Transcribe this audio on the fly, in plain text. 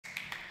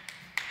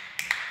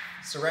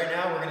So right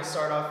now we're going to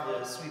start off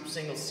the sweep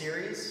single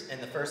series,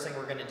 and the first thing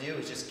we're going to do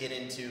is just get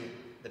into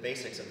the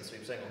basics of the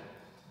sweep single.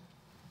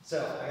 So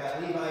I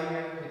got Levi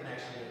here, we can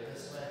actually do it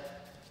this way.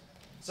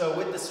 So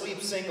with the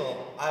sweep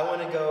single, I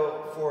want to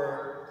go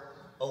for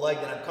a leg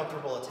that I'm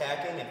comfortable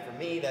attacking, and for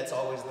me that's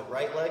always the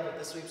right leg with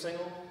the sweep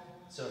single.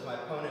 So if my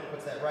opponent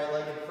puts that right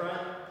leg in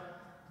front,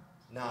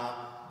 nah,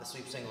 the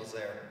sweep single is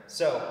there.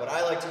 So what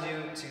I like to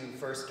do to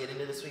first get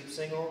into the sweep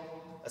single,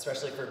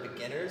 especially for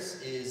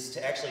beginners, is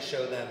to actually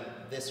show them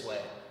this way.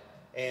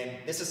 And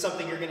this is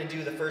something you're going to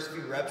do the first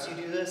few reps you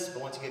do this,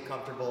 but once you get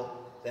comfortable,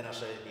 then I'll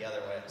show you the other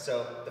way.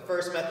 So the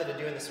first method of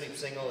doing the sweep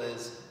single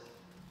is,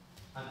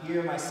 I'm here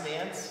in my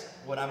stance.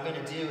 What I'm going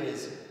to do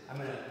is, I'm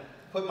going to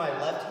put my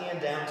left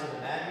hand down to the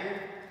mat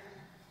here.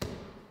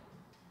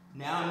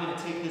 Now I'm going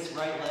to take this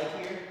right leg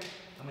here,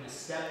 I'm going to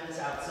step this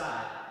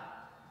outside.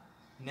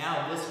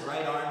 Now this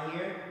right arm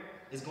here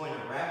is going to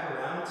wrap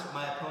around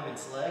my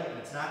opponent's leg, and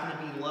it's not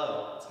going to be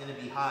low, it's going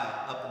to be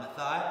high, up in the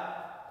thigh.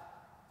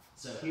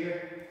 So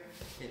here,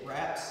 it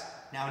wraps.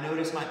 Now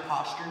notice my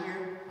posture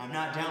here. I'm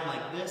not down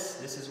like this.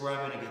 This is where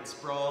I'm going to get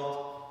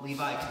sprawled.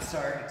 Levi can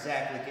start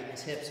exactly getting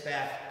his hips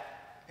back.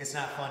 It's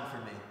not fun for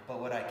me.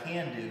 But what I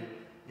can do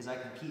is I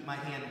can keep my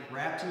hand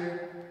wrapped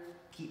here,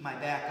 keep my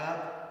back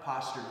up,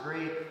 posture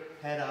great,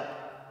 head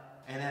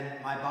up, and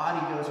then my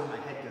body goes where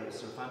my head goes.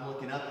 So if I'm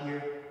looking up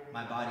here,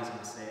 my body's going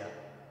to stay up.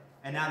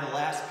 And now the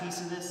last piece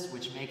of this,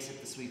 which makes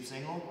it the sweep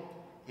single,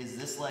 is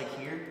this leg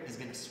here is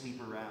going to sweep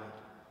around.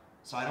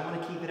 So I don't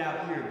want to keep it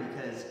out here,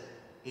 because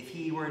if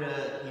he were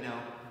to,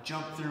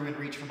 jump through and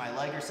reach for my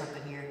leg or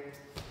something here,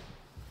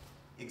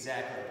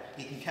 exactly,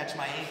 he can catch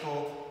my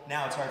ankle.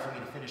 Now it's hard for me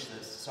to finish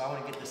this. So I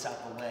want to get this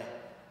out the way.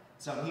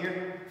 So I'm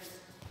here,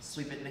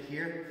 sweep it into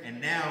here, and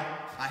now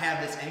I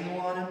have this angle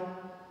on him.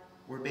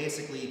 We're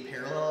basically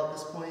parallel at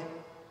this point,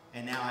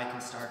 and now I can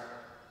start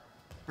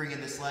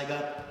bringing this leg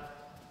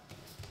up,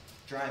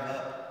 drive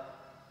up,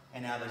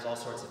 and now there's all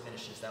sorts of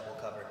finishes that we'll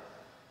cover.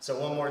 So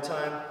one more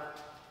time.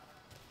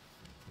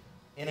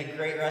 In a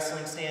great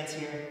wrestling stance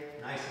here,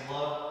 nice and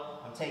low.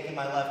 I'm taking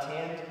my left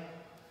hand,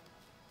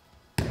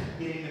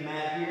 hitting the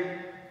mat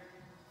here,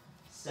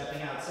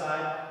 stepping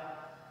outside.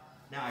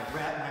 Now I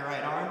wrap my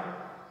right arm.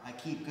 I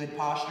keep good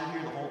posture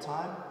here the whole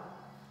time.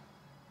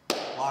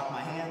 Lock my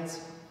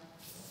hands,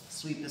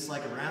 sweep this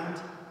leg around.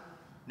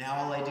 Now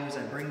all I do is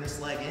I bring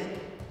this leg in,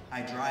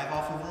 I drive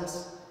off of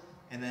this,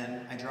 and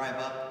then I drive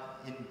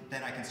up, and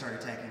then I can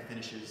start attacking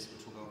finishes,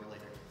 which we'll go over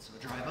later. So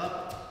I drive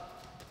up.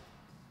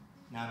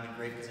 Now I'm in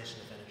great position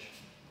to finish.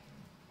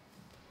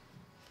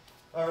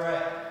 All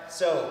right,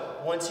 so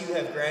once you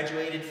have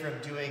graduated from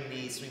doing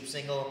the sweep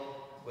single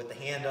with the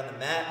hand on the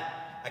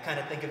mat, I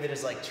kind of think of it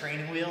as like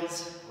training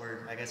wheels,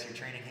 or I guess your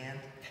training hand.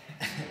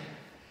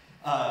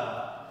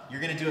 You're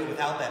gonna do it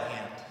without that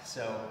hand,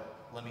 so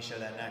let me show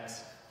that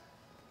next.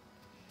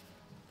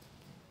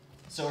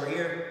 So we're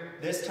here.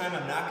 This time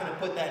I'm not gonna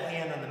put that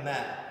hand on the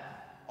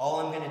mat. All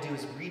I'm gonna do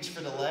is reach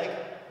for the leg,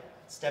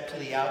 step to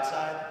the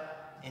outside,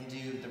 and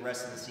do the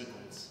rest of the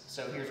sequence.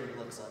 So here's what it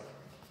looks like.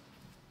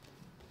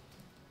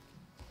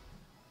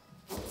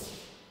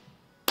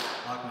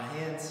 Lock my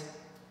hands,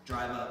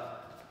 drive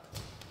up.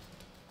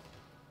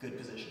 Good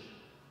position.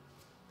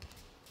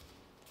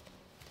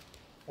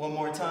 One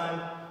more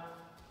time.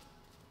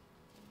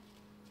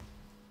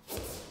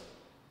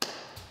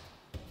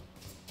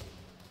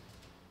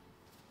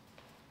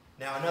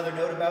 Now another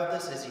note about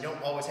this is you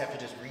don't always have to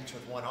just reach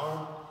with one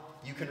arm.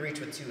 You can reach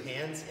with two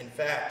hands. In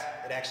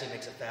fact, it actually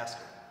makes it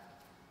faster.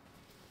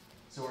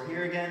 So we're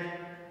here again.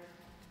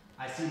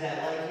 I see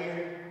that leg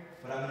here.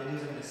 What I'm going to do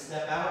is I'm going to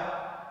step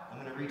out. I'm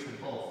going to reach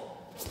with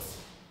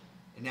both.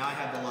 And now I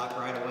have the lock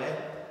right away.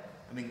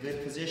 I'm in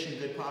good position,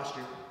 good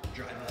posture.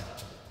 Drive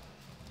up.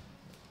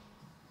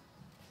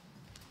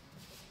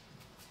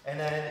 And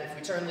then if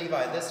we turn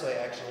Levi this way,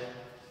 actually,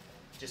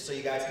 just so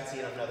you guys can see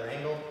it on another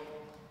angle.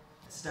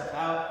 I step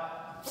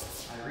out.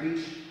 I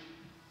reach.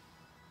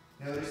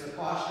 Notice the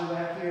posture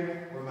back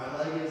here, where my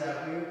leg is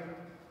out here.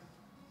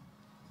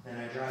 Then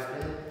I drive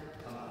in.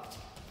 Come up.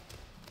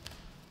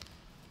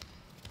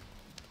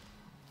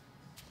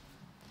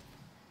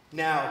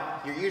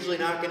 Now, you're usually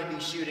not going to be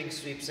shooting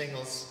sweep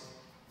singles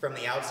from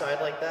the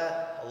outside like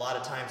that. A lot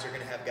of times you're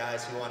going to have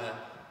guys who want to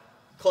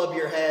club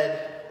your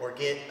head or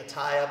get a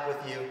tie up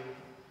with you.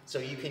 So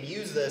you can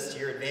use this to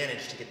your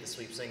advantage to get the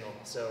sweep single.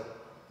 So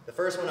the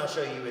first one I'll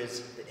show you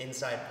is the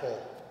inside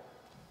pull.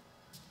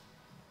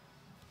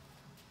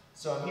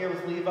 So I'm here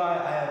with Levi.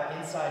 I have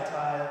inside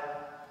tie,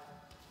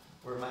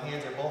 where my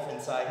hands are both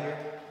inside here.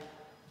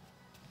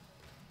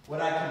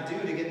 What I can do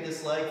to get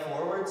this leg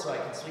forward so I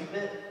can sweep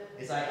it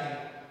is I can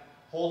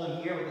hold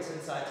him here with this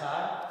inside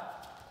tie.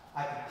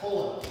 I can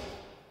pull him.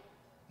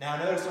 Now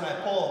notice when I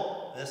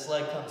pull, this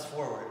leg comes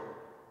forward.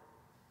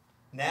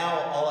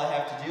 Now all I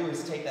have to do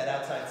is take that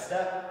outside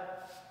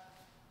step,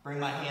 bring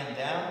my hand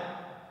down,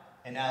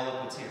 and now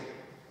look what's here.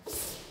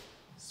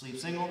 Sweep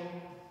single,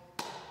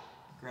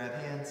 grab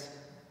hands,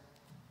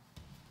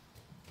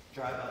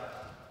 drive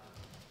up.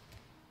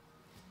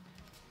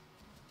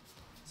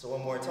 So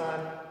one more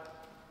time.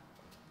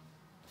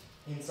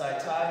 Inside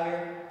tie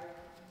here.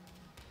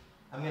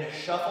 I'm going to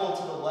shuffle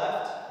to the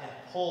left and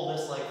pull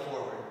this leg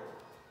forward.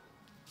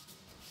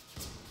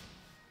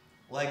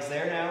 Legs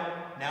there now.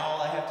 Now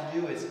all I have to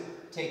do is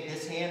take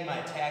this hand, my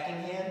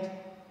attacking hand,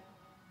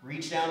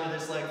 reach down to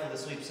this leg for the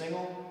sweep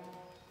single,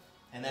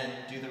 and then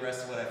do the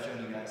rest of what I've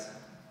shown you guys.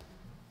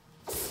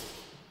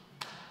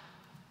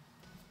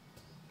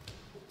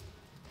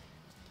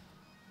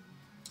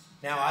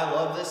 Now I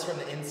love this from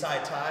the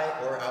inside tie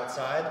or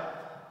outside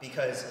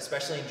because,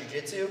 especially in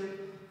Jiu-Jitsu,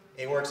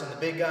 it works on the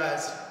big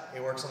guys,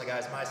 it works on the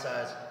guys my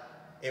size,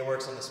 it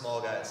works on the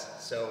small guys.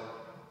 So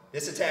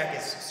this attack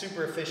is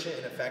super efficient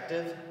and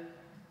effective.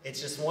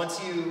 It's just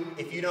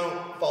if you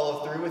don't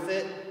follow through with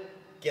it,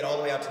 get all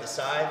the way out to the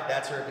side,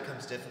 that's where it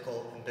becomes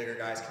difficult and bigger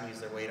guys can use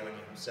their weight on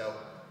you. So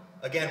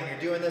again, when you're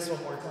doing this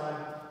one more time,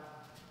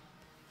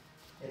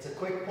 it's a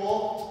quick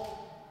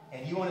pull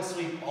and you want to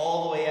sweep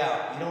all the way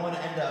out. You don't want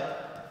to end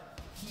up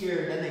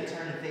here, then they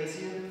turn and face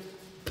you.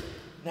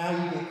 Now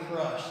you get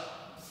crushed.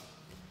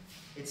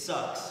 It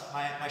sucks.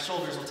 My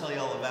shoulders will tell you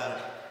all about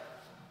it.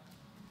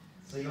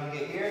 So you want to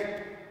get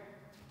here,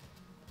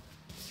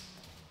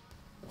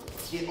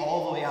 get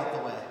all the way out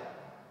the way.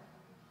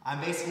 I'm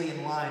basically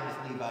in line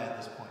with Levi at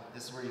this point.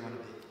 This is where you want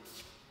to be.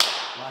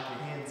 Lock your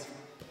hands,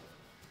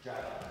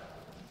 drive up.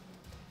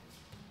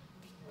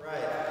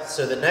 Right,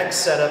 so the next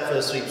setup for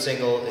the sweep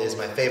single is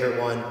my favorite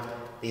one.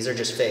 These are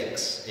just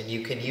fakes, and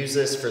you can use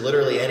this for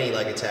literally any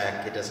leg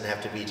attack. It doesn't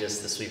have to be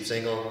just the sweep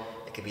single.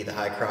 It could be the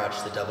high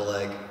crotch, the double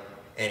leg,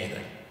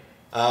 anything.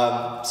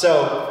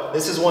 So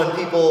this is one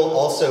people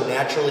also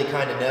naturally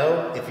kind of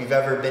know. If you've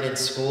ever been in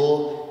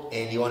school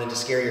and you wanted to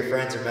scare your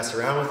friends or mess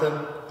around with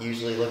them, you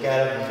usually look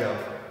at them and go,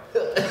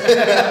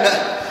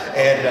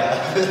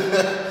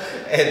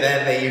 and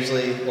then they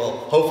usually, well,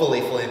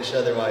 hopefully flinch,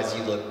 otherwise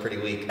you look pretty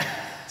weak.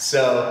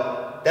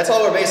 So that's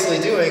all we're basically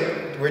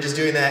doing. We're just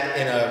doing that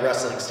in a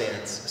wrestling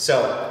stance.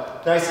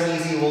 So nice and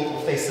easy,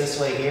 we'll face this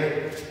way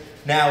here.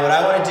 Now what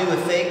I want to do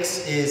with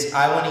fakes is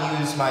I want to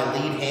use my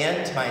lead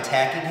hand, my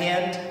attacking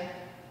hand,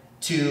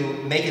 to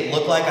make it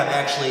look like I'm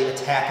actually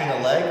attacking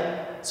a leg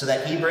so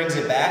that he brings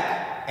it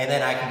back and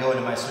then I can go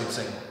into my sweep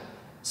single.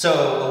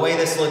 So the way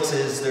this looks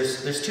is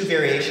there's two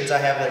variations I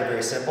have that are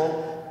very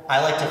simple.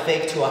 I like to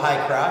fake to a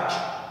high crotch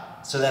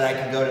so that I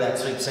can go to that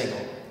sweep single.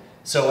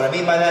 So what I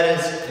mean by that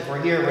is if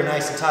we're here, we're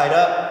nice and tied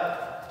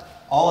up,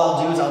 all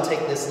I'll do is I'll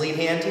take this lead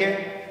hand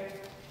here,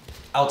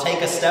 I'll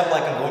take a step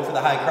like I'm going for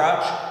the high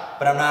crotch,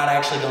 but I'm not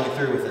actually going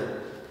through with it.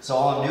 So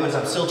all I'm doing is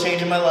I'm still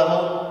changing my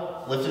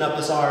level, lifting up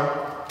this arm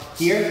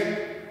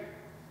here.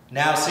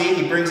 Now see,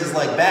 he brings his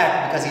leg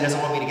back because he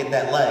doesn't want me to get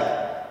that leg.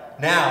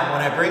 Now,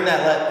 when I bring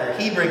that leg, or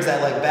he brings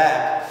that leg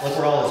back, look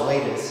where all his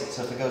weight is.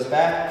 So if it goes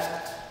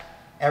back,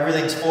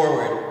 everything's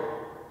forward.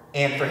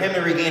 And for him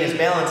to regain his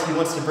balance, he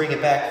wants to bring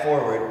it back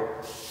forward.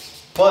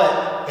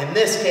 But in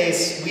this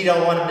case, we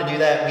don't want him to do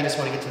that. We just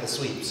want to get to the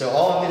sweep. So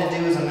all I'm going to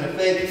do is I'm going to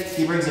fake.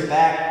 He brings it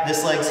back.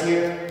 This leg's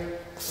here.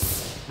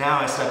 Now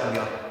I step and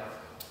go.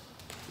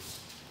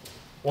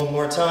 One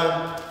more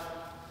time.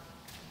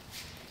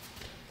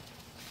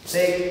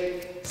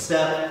 Fake,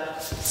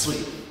 step,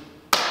 sweep.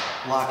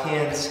 Lock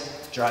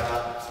hands, drive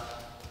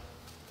up.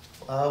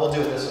 We'll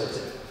do it this way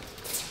too.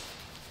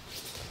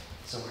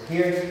 So we're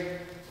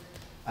here.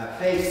 I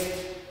fake.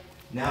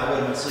 Now I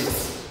go to my sweep.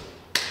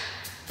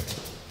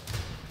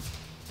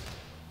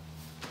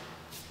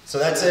 So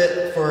that's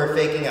it for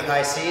faking a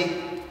high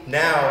C.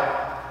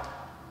 Now,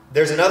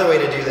 there's another way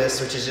to do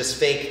this, which is just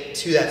fake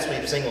to that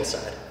sweep single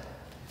side.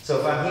 So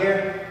if I'm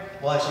here,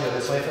 we'll actually go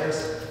this way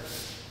first.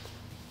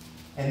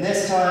 And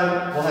this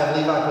time, we'll have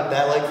Levi put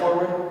that leg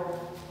forward.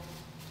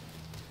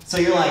 So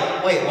you're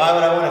like, wait, why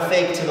would I want to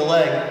fake to the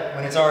leg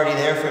when it's already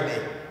there for me?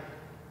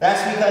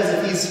 That's because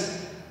if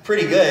he's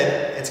pretty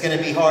good, it's going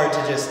to be hard to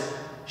just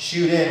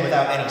shoot in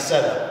without any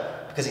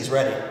setup because he's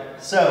ready.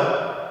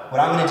 So what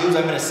I'm going to do is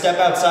I'm going to step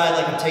outside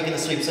like I'm taking the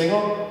sweep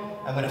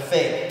single. I'm going to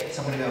fake.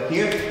 So I'm going to go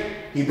here.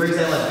 He brings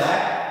that leg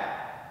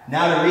back.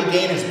 Now to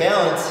regain his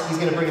balance, he's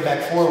going to bring it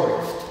back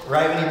forward.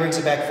 Right when he brings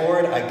it back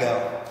forward, I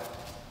go.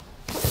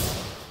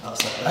 Oh,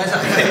 sorry. That's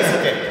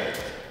okay.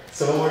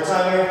 So one more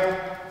time here.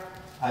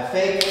 I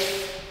fake.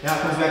 Now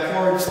it comes back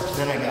forward.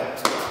 Then I go.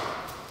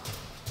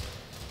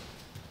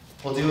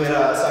 We'll do it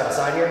side to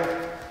side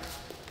here.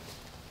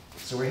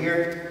 So we're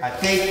here. I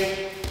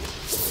fake.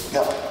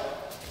 Go.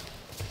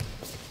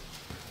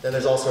 Then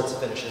there's all sorts of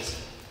finishes.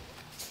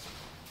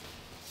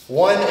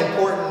 One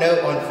important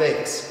note on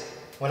fakes.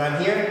 When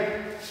I'm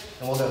here,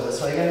 and we'll go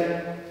this way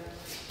again.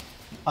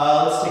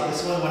 Let's take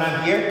this one. When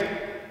I'm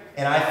here,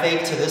 and I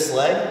fake to this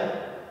leg,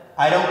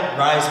 I don't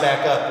rise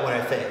back up when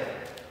I fake.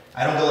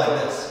 I don't go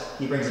like this.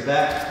 He brings it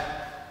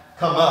back,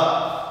 come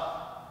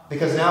up.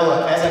 Because now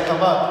look, as I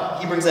come up,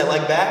 he brings that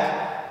leg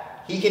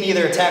back. He can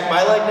either attack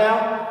my leg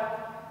now,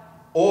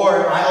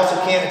 or I also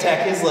can't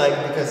attack his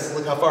leg because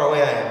look how far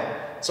away I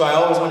am. So I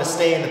always want to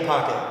stay in the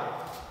pocket.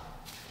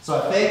 So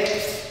I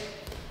fake.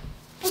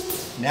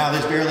 Now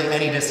there's barely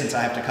any distance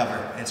I have to cover.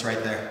 It's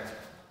right there.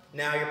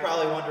 Now you're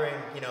probably wondering,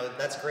 you know,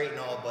 that's great and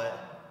all,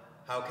 but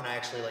how can I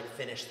actually like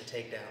finish the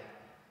takedown?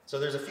 So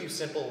there's a few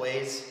simple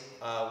ways.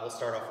 We'll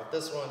start off with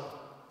this one.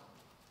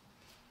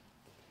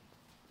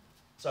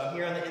 So I'm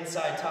here on the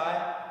inside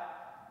tie.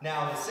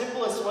 Now the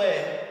simplest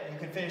way you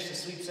can finish the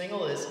sweep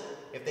single is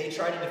if they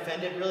try to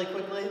defend it really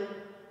quickly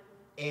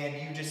and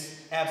you just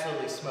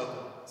absolutely smoke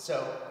them.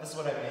 So this is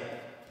what I made.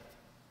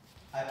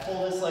 I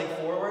pull this leg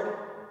forward.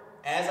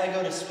 As I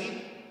go to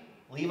sweep,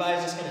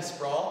 Levi's just gonna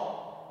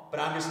sprawl, but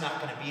I'm just not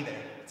gonna be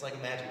there. It's like a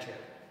magic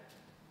trick.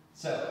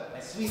 So I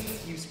sweep,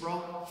 you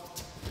sprawl.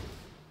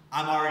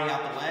 I'm already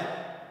out the way.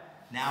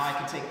 Now I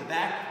can take the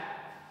back.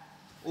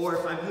 Or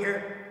if I'm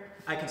here,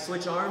 I can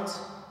switch arms,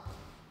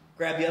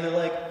 grab the other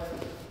leg,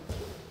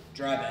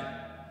 drive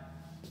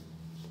in.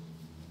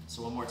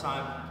 So one more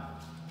time.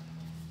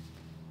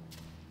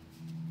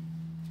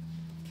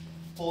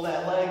 Pull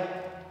that leg.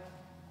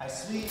 I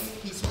sweep,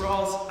 he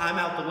sprawls, I'm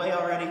out the way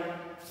already.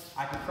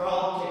 I can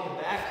crawl, kick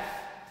the back,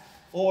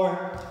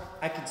 or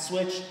I can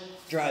switch,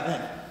 drive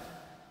in.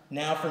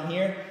 Now from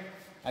here,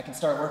 I can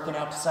start working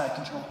out to side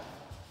control.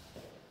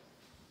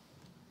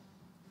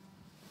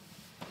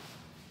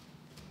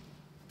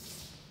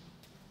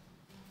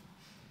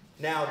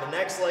 Now the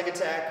next leg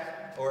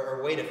attack,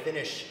 or way to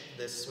finish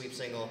this sweep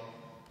single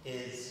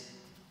is,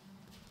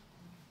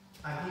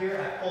 I'm here,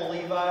 I pull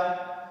Levi.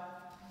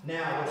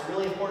 Now what's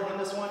really important in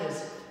this one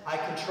is I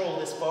control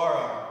this bar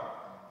arm.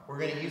 We're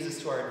going to use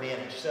this to our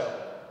advantage. So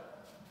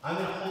I'm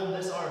going to hold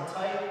this arm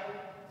tight.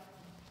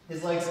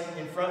 His leg's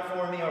in front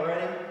for me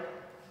already.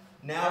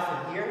 Now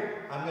from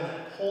here, I'm going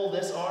to pull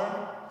this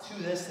arm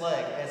to this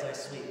leg as I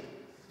sweep.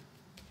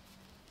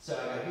 So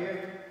I go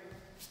here.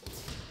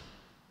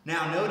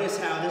 Now notice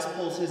how this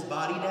pulls his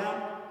body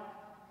down,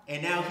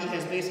 and now he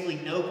has basically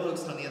no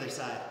post on the other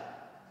side.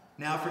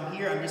 Now from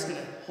here, I'm just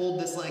going to hold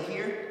this leg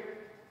here,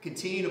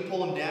 continue to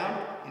pull him down,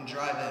 and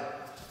drive in.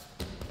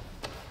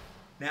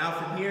 Now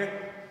from here,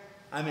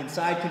 I'm in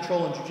side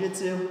control in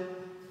jiu-jitsu,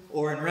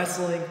 or in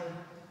wrestling.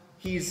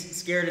 He's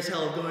scared as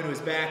hell of going to his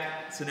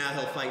back, so now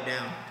he'll fight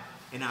down,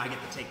 and now I get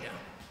the takedown.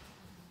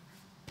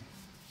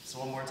 So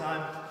one more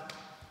time.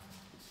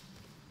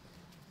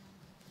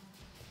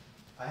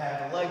 I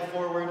have the leg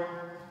forward.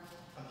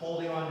 I'm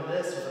holding onto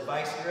this with a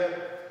vice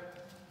grip.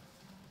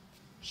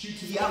 Shoot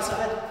to the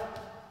outside.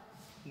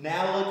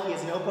 Now look, he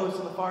has no post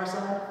on the far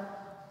side.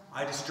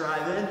 I just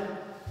drive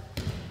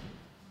in.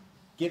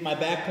 Get my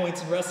back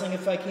points in wrestling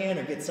if I can,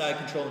 or get side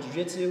control in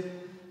jiu-jitsu.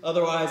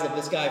 Otherwise, if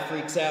this guy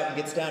freaks out and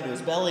gets down to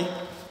his belly,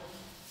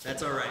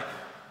 that's all right.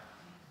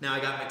 Now I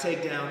got my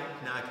takedown.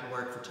 Now I can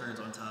work for turns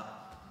on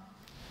top.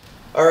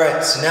 All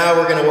right, so now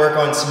we're gonna work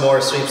on some more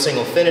sweep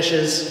single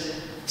finishes.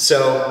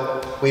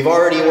 So we've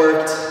already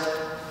worked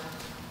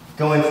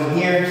going from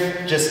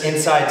here, just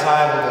inside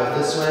tie, we'll go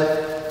this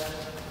way.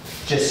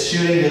 Just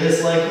shooting to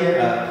this leg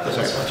here.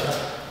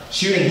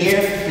 Shooting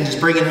here and just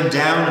bringing him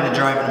down and then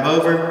driving him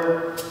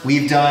over.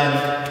 We've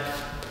done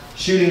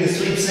shooting the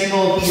sweep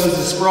single, he goes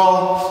to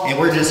sprawl, and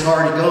we're just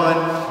already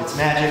gone. It's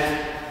magic.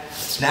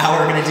 Now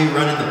we're gonna do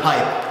running the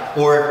pipe,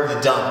 or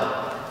the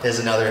dump is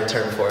another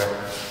term for it.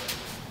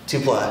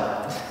 Two-ply.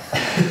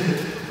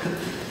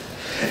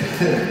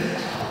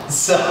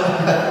 So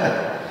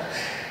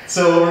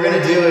what we're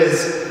gonna do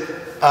is,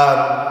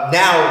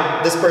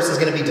 now this person's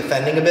gonna be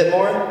defending a bit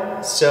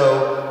more,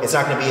 so it's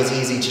not gonna be as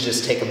easy to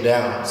just take them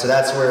down. So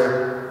that's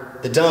where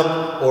the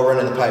dump or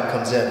running the pipe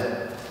comes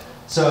in.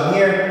 So I'm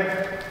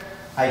here,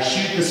 I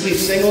shoot the sweep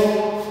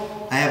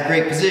single, I have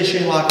great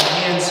position, lock my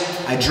hands,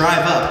 I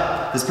drive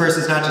up. This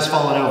person's not just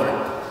falling over.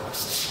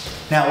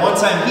 Now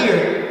once I'm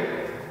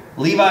here,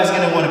 Levi's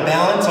gonna wanna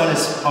balance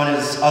on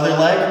his other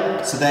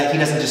leg so that he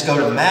doesn't just go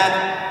to the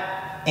mat.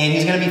 And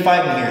he's gonna be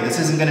fighting here. This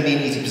isn't gonna be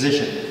an easy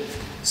position.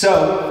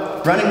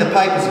 So, running the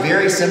pipe is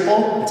very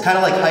simple. It's kind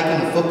of like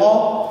hiking a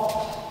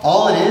football.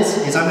 All it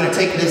is I'm gonna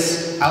take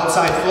this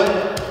outside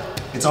foot.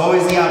 It's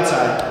always the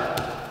outside.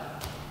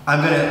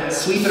 I'm gonna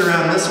sweep it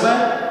around this way.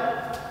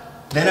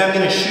 Then I'm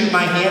gonna shoot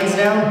my hands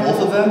down, both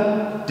of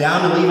them,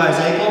 down to Levi's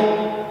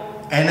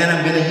ankle. And then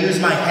I'm gonna use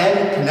my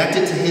head, connect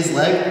it to his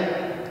leg,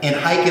 and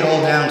hike it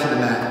all down to the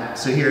mat.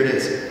 So here it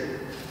is.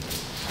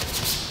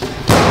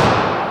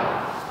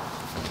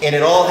 And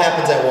it all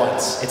happens at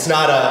once. It's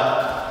not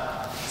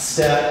a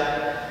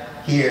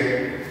step,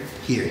 here,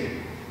 here.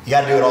 You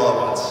gotta do it all at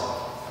once.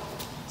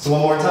 So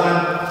one more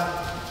time.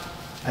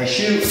 I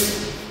shoot,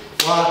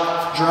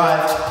 lock,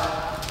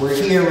 drive. We're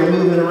here, we're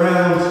moving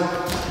around.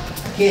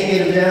 I can't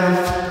get him down.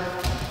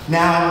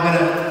 Now I'm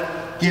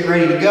gonna get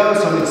ready to go,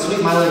 so I'm gonna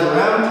sweep my leg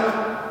around.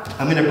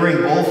 I'm gonna bring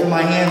both of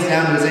my hands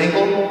down to his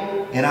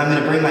ankle, and I'm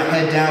gonna bring my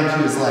head down to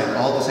his leg,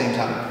 all at the same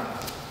time.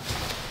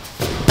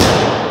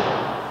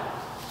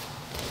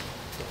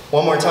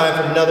 One more time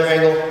from another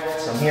angle.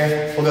 So I'm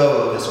here, we'll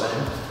go this way.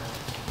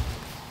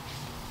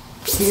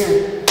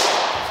 Here,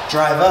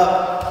 drive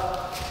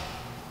up.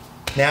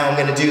 Now I'm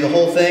gonna do the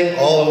whole thing,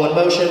 all in one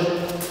motion.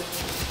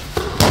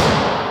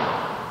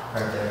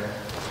 Right there.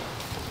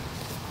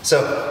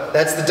 So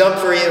that's the dump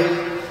for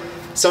you.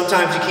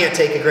 Sometimes you can't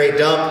take a great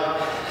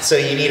dump, so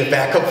you need a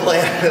backup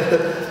plan.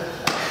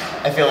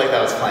 I feel like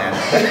that was planned.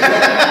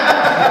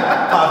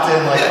 Popped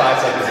in like 5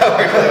 seconds. That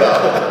worked really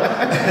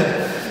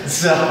well.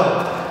 So,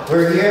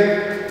 we're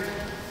here.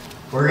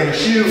 We're gonna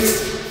shoot.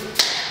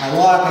 I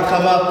lock, I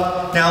come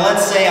up. Now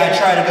let's say I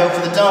try to go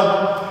for the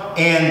dump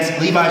and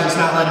Levi's just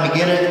not letting me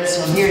get it.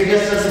 So I'm here, he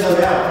just doesn't go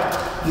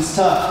down. He's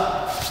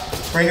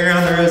tough. Bring it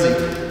around the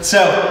Rosie.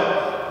 So,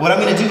 what I'm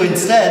gonna do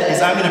instead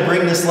is I'm gonna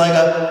bring this leg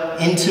up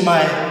into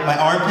my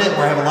armpit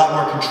where I have a lot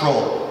more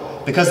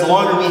control. Because the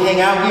longer we hang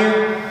out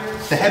here,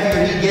 the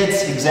heavier he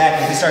gets.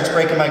 Exactly, he starts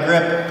breaking my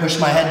grip, push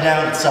my head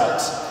down, it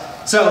sucks.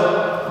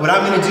 So, what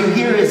I'm gonna do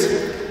here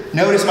is,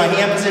 notice my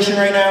hand position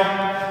right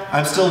now.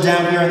 I'm still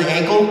down here on the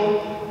ankle.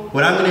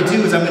 What I'm gonna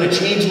do is I'm gonna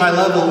change my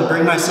level and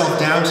bring myself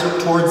down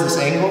towards this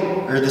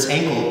angle, or this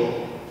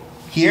ankle.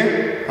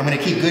 Here, I'm gonna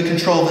keep good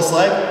control of this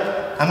leg.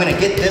 I'm gonna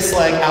get this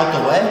leg out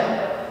the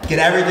way, get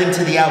everything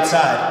to the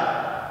outside.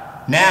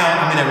 Now,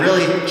 I'm gonna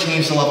really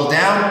change the level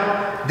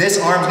down. This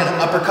arm's gonna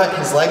uppercut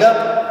his leg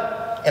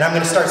up, and I'm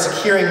gonna start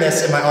securing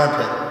this in my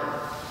armpit.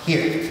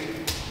 Here.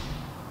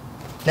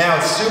 Now,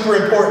 it's super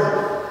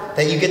important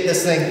that you get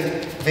this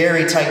thing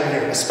very tight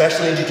here,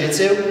 especially in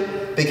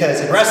Jiu-Jitsu,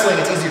 because in wrestling,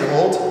 it's easier to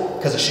hold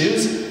because of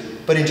shoes,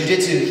 but in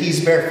Jiu-Jitsu,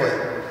 he's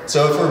barefoot.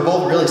 So if we're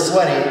both really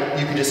sweaty,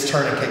 you can just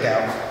turn and kick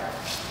out.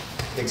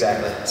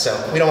 Exactly, so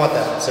we don't want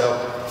that. So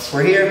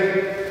we're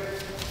here,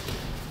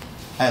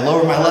 I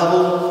lower my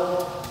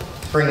level,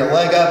 bring the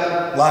leg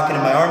up, lock it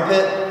in my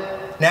armpit.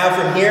 Now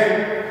from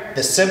here,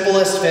 the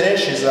simplest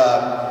finish is,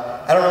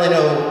 I don't really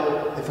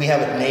know if we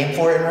have a name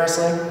for it in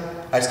wrestling.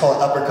 I just call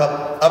it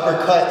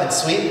uppercut and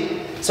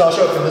sweep. So I'll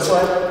show it from this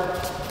way.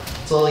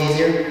 It's a little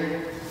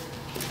easier.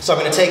 So I'm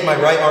gonna take my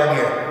right arm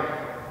here.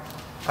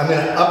 I'm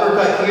gonna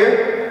uppercut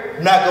here.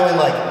 I'm not going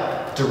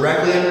like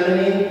directly under the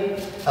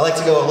knee. I like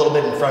to go a little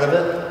bit in front of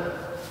it.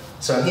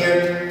 So I'm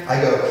here, I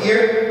go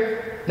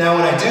here. Now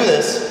when I do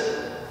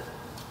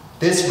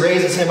this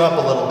raises him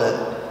up a little bit.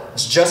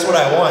 It's just what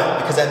I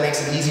want because that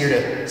makes it easier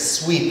to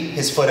sweep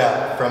his foot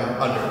out from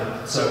under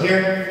him. So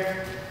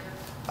here,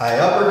 I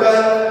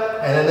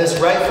uppercut, and then this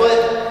right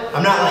foot,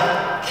 I'm not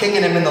like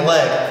kicking him in the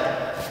leg.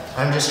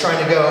 I'm just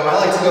trying to go, I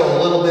like to go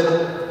a little bit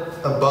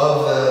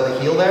above the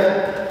heel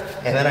there,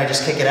 and then I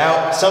just kick it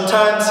out.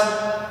 Sometimes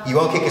you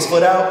won't kick his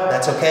foot out,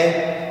 that's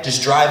okay.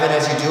 Just drive in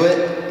as you do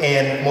it,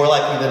 and more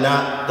likely than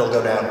not, they'll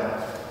go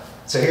down.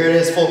 So here it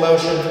is, full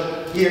motion,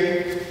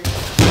 here.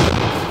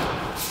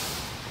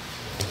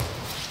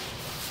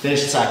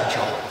 Finish the side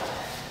control.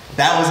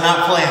 That was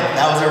not planned,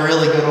 that was a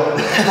really good one.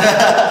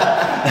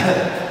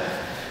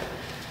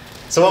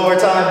 So one more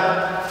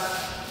time.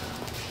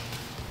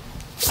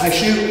 I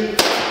shoot,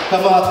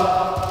 come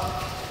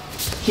up.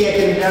 Can't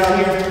get him down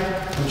here.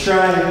 I'm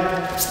trying,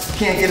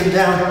 can't get him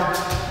down.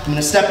 I'm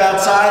gonna step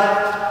outside,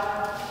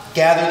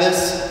 gather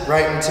this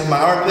right into my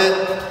armpit.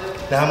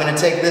 Now I'm gonna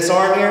take this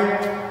arm here,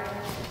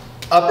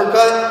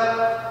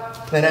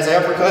 uppercut. Then as I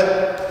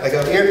uppercut, I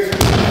go here.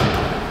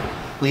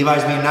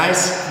 Levi's being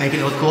nice, making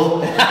it look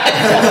cool. And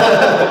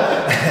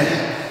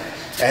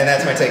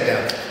that's my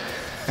takedown.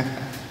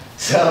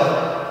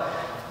 So,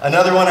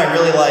 another one I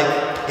really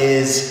like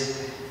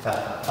is, we'll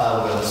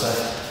go this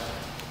way.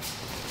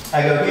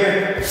 I go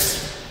here,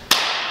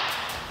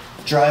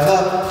 drive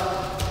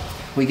up,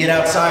 we get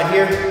outside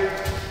here.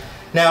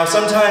 Now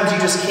sometimes you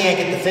just can't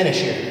get the finish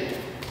here.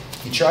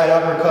 You try to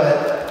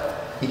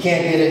uppercut, you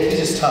can't get it, he's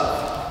just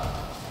tough.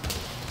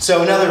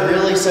 So another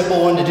really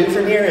simple one to do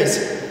from here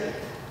is,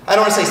 I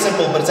don't want to say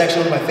simple, but it's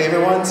actually one of my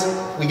favorite ones.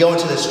 We go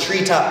into this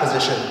treetop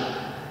position.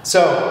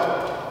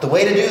 So the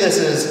way to do this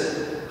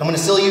is, I'm going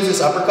to still use this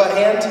uppercut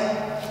hand.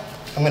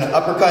 I'm going to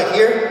uppercut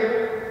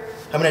here.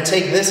 I'm going to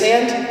take this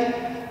hand.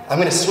 I'm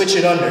going to switch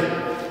it under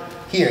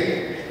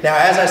here. Now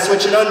as I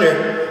switch it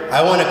under,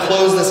 I want to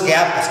close this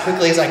gap as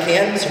quickly as I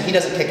can so he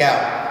doesn't kick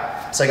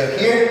out. So I go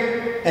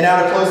here, and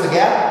now to close the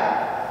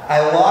gap, I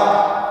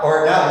lock,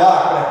 or not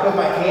lock, but I put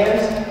my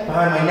hands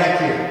behind my neck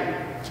here.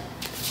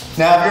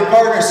 Now if your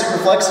partner is super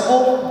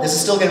flexible, this is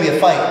still going to be a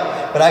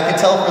fight, but I can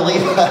tell for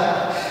Levi,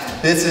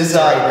 this is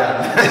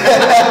done.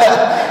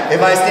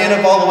 If I stand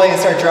up all the way and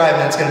start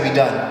driving, it's going to be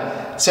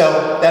done.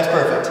 So that's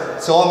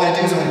perfect. So all I'm going to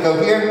do is I'm going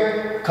to go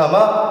here, come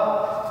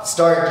up,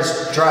 start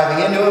just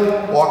driving into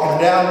him, walking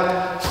him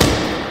down,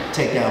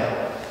 take down.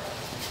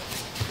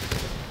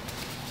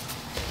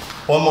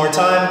 One more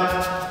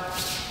time.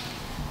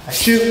 I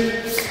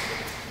shoot.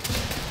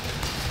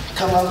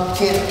 Come up,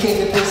 can't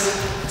get this.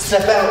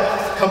 Step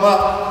out, come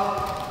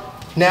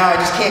up. Now I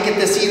just can't get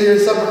this either.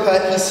 This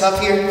uppercut, he's up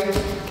here.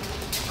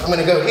 I'm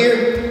gonna go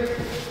here,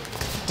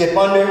 dip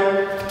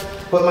under,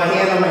 put my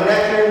hand on my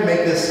neck here,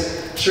 make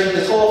this, shrink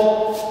this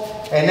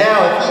hole. And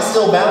now if he's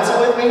still bouncing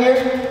with me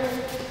here,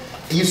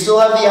 you still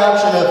have the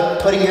option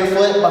of putting your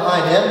foot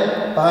behind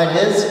him, behind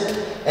his,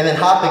 and then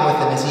hopping with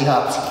him as he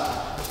hops.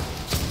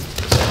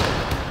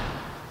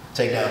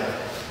 Take down.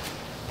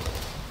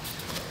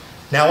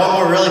 Now one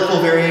more really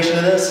cool variation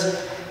of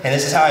this, and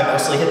this is how I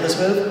mostly hit this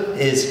move,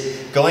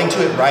 is going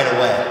to it right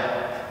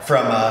away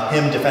from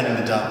him defending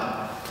the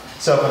dump.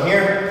 So from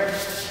here,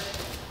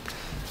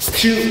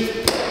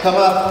 shoot, come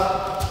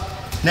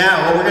up,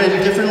 Now, what we're gonna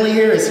do differently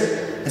here is,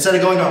 instead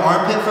of going to our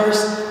armpit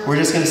first, we're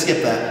just gonna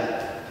skip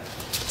that.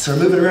 So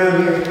we're moving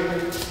around here.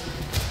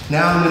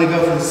 Now I'm gonna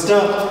go for the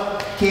stump.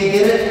 Can't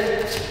get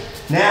it.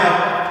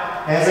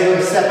 Now, as I go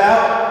to step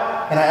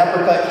out and I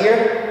uppercut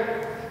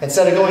here,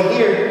 instead of going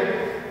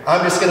here,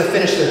 I'm just gonna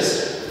finish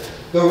this.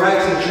 Go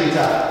right to the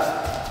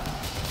treetop.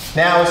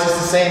 Now it's just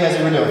the same as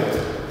we were doing.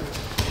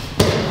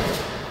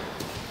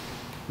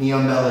 Knee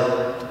on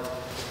belly.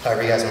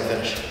 However you guys want to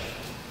finish.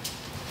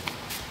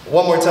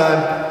 One more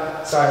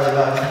time. Sorry,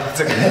 Levi. It's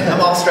okay.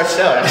 I'm all stretched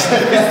out.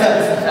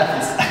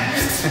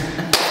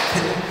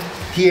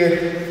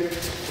 Here,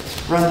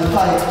 run the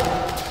pipe,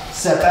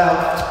 step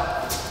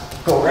out,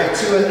 go right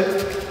to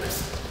it,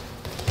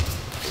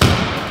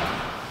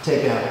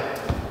 takedown.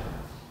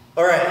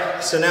 All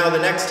right, so now the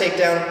next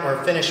takedown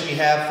or finish we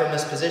have from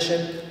this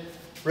position,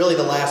 really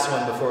the last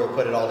one before we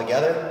put it all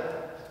together,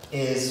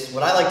 is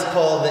what I like to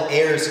call the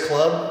Ayers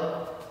Club.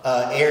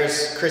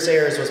 Chris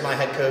Ayers was my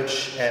head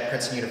coach at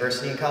Princeton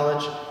University in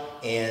college,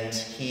 and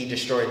he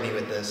destroyed me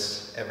with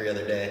this every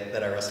other day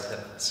that I wrestled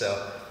him.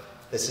 So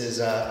this is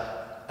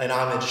an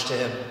homage to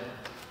him.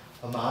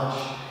 Homage?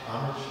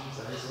 Homage? Is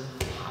that what you said?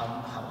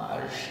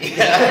 Homage.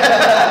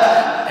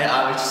 Yeah. An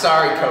homage.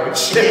 Sorry,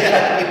 coach.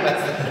 Yeah. He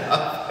messed it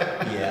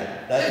up.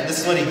 Yeah, this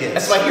is what he gets.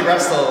 That's why he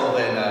wrestled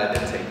and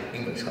didn't take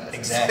English classes.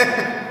 Exactly.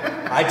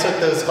 I took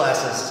those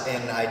classes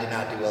and I did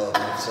not do well at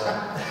them, so.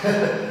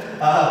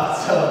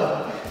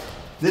 So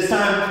this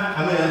time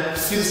I'm gonna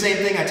do the same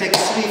thing. I take a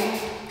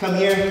sweep, come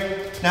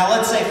here. Now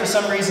let's say for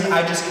some reason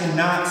I just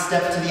cannot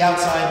step to the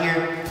outside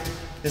here.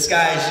 This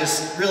guy is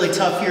just really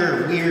tough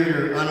here, or weird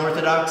or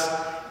unorthodox,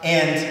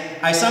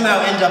 and I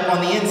somehow end up on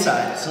the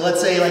inside. So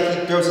let's say like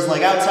he throws his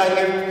leg outside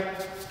here.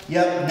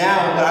 Yep,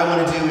 now what I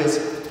wanna do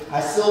is I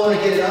still wanna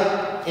get it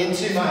up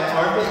into my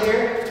armpit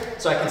here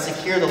so I can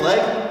secure the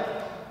leg,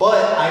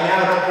 but I now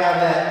don't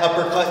have that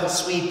uppercut and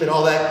sweep and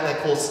all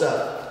that cool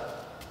stuff.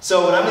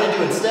 So what I'm gonna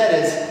do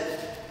instead is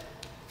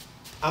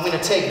I'm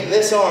gonna take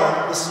this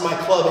arm, this is my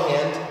club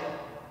hand,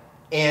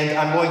 and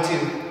I'm going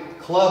to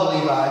club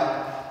Levi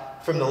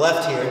from the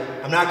left here.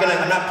 I'm not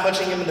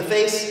punching him in the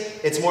face,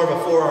 it's more of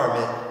a forearm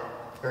hit,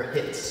 or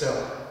hit,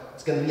 so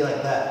it's gonna be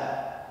like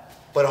that,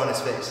 but on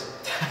his face.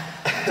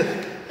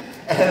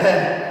 And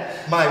then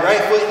my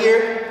right foot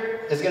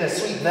here is gonna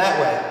sweep that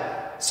way.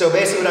 So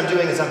basically what I'm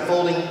doing is I'm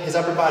folding his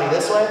upper body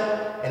this way,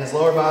 and his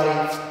lower body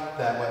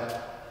that way.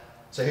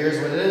 So here's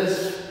what it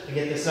is. I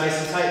get this nice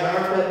and tight in my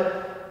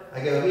armpit. I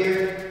go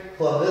here,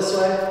 club this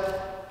way.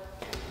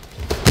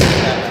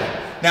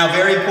 Now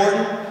very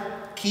important,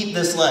 keep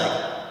this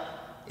leg.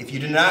 If you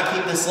do not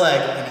keep this leg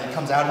and it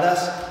comes out of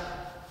this,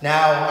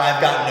 now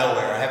I've got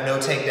nowhere. I have no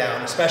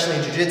takedown, especially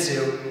in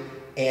Jiu-Jitsu,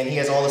 and he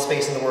has all the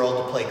space in the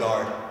world to play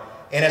guard.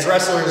 And as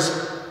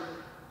wrestlers,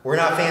 we're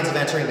not fans of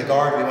entering the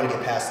guard, we want to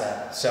get past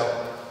that. So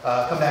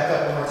come back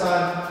up one more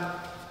time.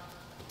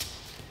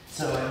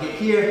 So I get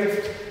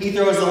here, he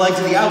throws the leg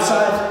to the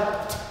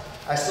outside,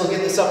 I still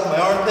get this up in my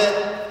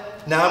armpit.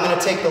 Now I'm going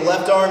to take the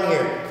left arm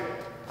here.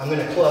 I'm going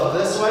to club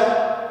this way,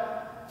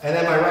 and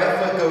then my right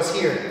foot goes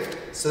here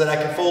so that I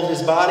can fold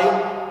his body,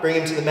 bring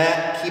him to the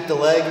mat, keep the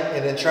leg,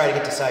 and then try to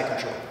get to side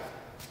control.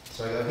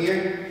 So I go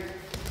here.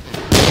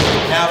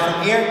 Now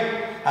from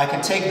here, I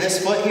can take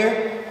this foot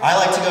here. I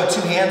like to go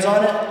two hands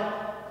on it,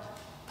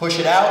 push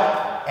it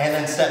out, and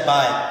then step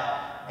by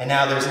it. And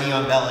now there's knee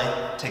on belly,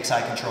 take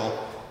side control,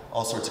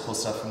 all sorts of cool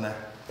stuff from there.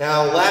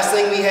 Now, last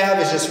thing we have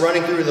is just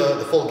running through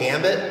the full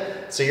gambit.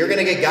 So you're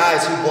gonna get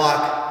guys who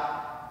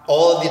block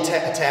all of the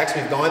attacks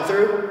we've gone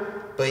through,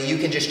 but you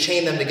can just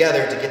chain them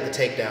together to get the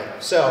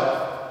takedown.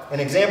 So,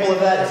 an example of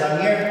that is I'm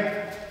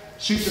here,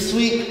 shoot the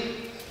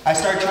sweep, I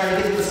start trying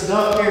to get the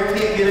stump here,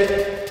 can't get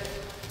it.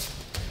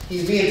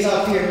 He's being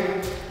tough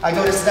here. I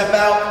go to step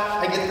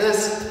out, I get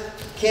this,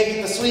 can't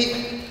get the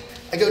sweep.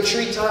 I go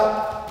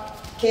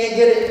treetop, can't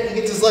get it, he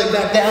gets his leg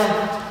back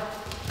down.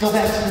 Go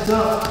back to the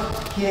dump,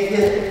 can't get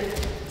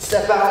it.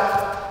 Step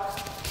out.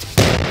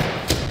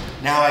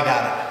 Now I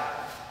got it.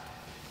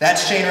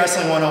 That's Chain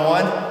Wrestling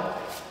 101.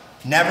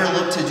 Never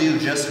look to do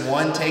just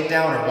one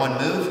takedown or one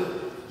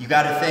move. You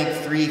gotta think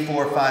 3,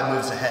 4, 5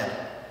 moves ahead.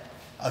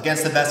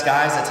 Against the best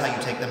guys, that's how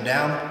you take them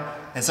down.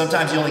 And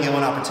sometimes you only get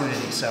one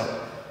opportunity,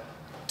 so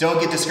don't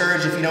get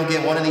discouraged if you don't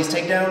get one of these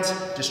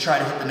takedowns. Just try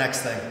to hit the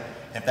next thing.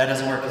 If that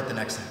doesn't work, hit the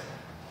next thing.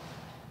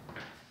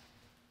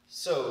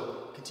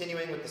 So,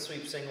 continuing with the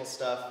sweep single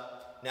stuff,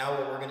 now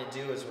what we're going to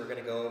do is we're going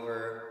to go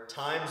over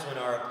times when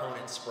our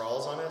opponent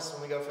sprawls on us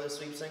when we go for the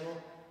sweep single,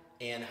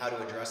 and how to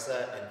address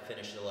that and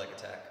finish the leg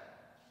attack.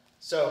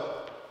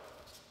 So,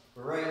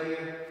 we're right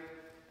here.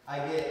 I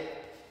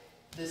get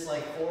this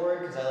leg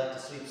forward because I like to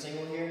sweep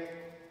single here.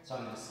 So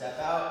I'm going to step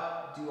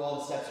out, do all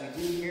the steps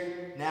we do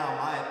here. Now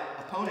my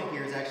opponent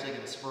here is actually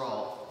going to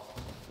sprawl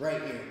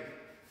right here.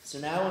 So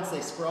now once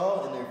they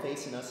sprawl and they're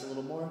facing us a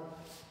little more,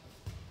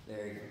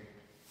 there you go.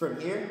 From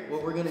here,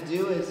 what we're gonna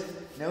do is,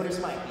 notice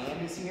my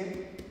hand is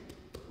here,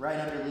 right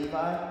under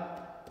Levi.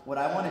 What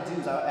I wanna do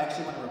is I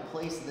actually wanna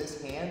replace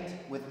this hand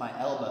with my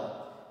elbow.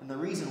 And the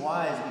reason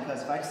why is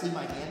because if I just leave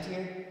my hand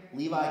here,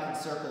 Levi can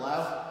circle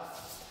out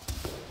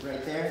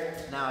right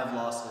there. Now I've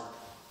lost it.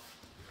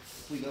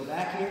 If we go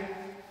back here,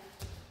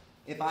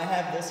 if I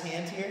have this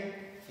hand here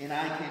and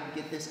I can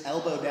get this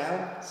elbow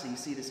down, so you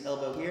see this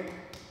elbow here,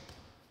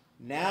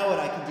 now what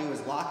I can do is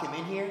lock him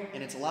in here,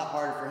 and it's a lot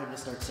harder for him to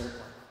start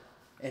circling.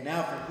 And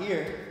now from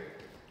here,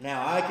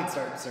 now I can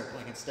start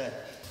circling instead.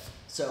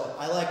 So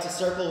I like to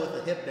circle with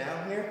the hip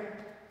down here,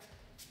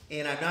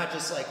 and I'm not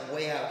just like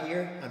way out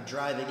here, I'm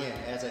driving in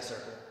as I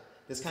circle.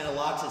 This kind of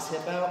locks his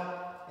hip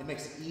out. It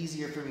makes it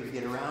easier for me to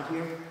get around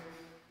here.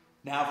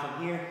 Now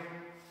from here,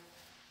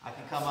 I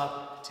can come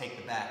up, take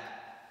the back.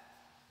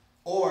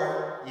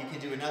 Or you can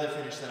do another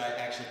finish that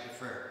I actually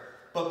prefer.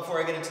 But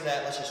before I get into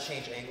that, let's just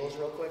change angles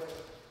real quick.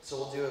 So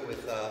we'll do it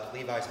with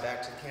Levi's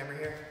back to the camera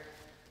here.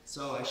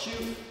 So I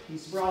shoot, he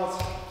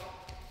sprawls.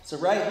 So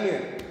right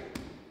here,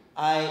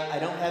 I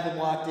don't have him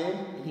locked in,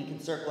 and he can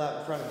circle out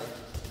in front of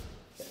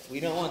me. We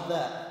don't want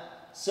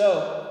that.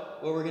 So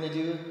what we're gonna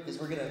do is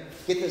we're gonna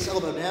get this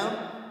elbow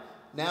down.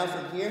 Now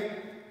from here,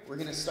 we're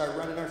gonna start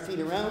running our feet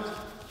around.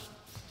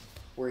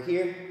 We're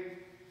here.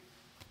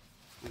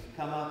 We can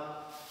come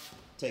up,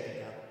 take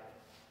it down.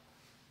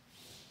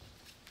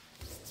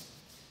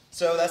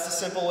 So that's the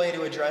simple way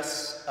to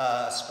address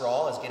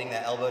sprawl, is getting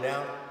that elbow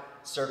down,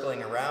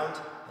 circling around,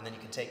 and then you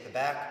can take the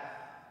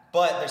back.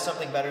 But there's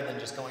something better than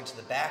just going to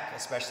the back,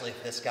 especially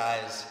if this guy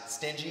is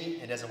stingy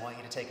and doesn't want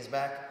you to take his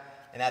back,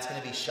 and that's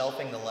going to be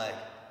shelving the leg.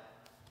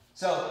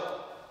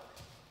 So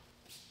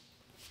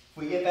if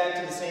we get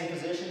back to the same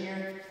position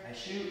here, I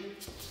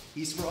shoot,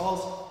 he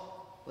sprawls.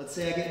 Let's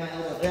say I get my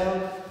elbow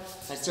down,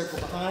 I circle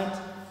behind.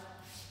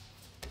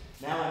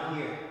 Now I'm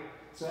here.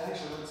 So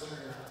actually, let's turn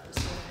it around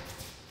this way.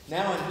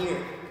 Now I'm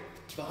here,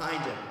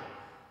 behind him.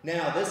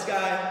 Now this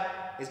guy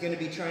is going to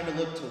be trying to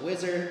look to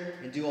whizzer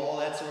and do all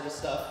that sort of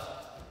stuff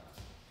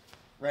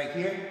right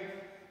here.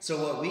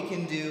 So what we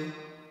can do,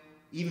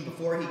 even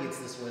before he gets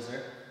this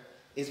whizzer,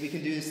 is we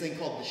can do this thing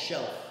called the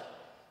shelf.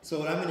 So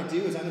what I'm going to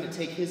do is I'm going to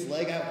take his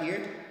leg out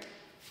here.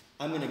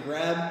 I'm going to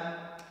grab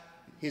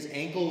his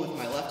ankle with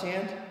my left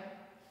hand,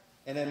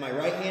 and then my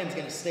right hand is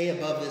going to stay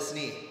above this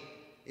knee.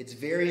 It's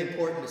very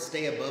important to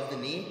stay above the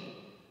knee,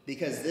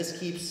 because this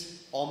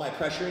keeps all my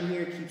pressure in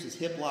here, keeps his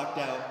hip locked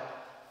out,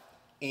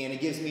 and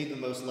it gives me the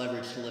most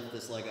leverage to lift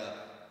this leg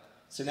up.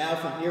 So now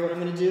from here, what I'm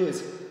going to do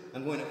is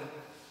I'm going to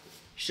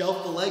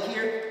shelf the leg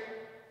here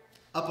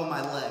up on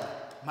my leg.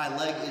 My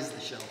leg is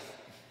the shelf.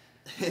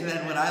 And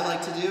then what I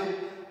like to do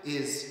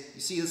is,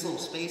 you see this little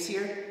space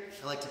here?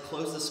 I like to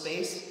close the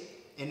space,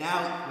 and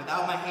now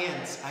without my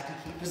hands, I can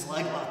keep his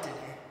leg locked in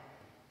here.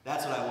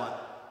 That's what I want.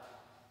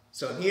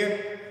 So I'm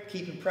here,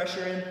 keeping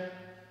pressure in.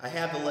 I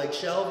have the leg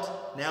shelved.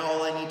 Now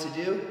all I need to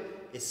do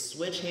is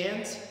switch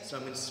hands. So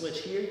I'm going to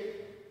switch here.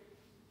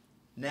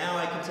 Now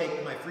I can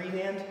take my free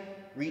hand,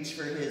 reach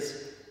for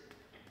his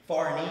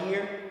far knee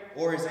here,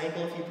 or his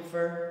ankle if you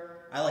prefer.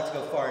 I like to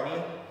go far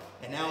knee.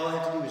 And now all I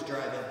have to do is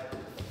drive in.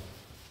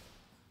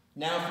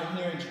 Now from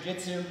here in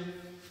Jiu-Jitsu,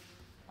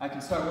 I can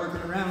start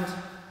working around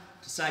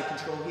to side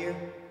control here.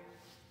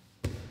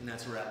 And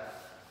that's a wrap.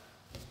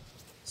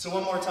 So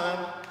one more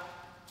time.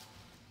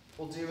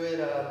 We'll do it,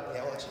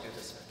 yeah, I'll let you do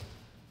this one.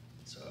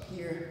 So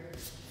here,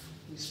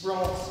 he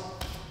sprawls,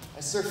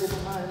 I circle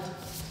behind.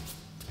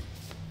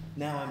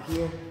 Now I'm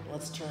here,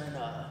 let's turn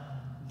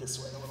this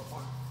way a little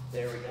more.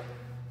 There we go.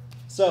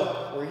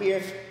 So, we're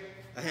here,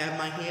 I have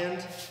my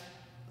hand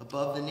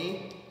above the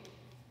knee.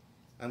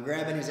 I'm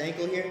grabbing his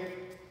ankle here.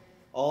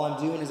 All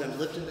I'm doing is I'm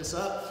lifting this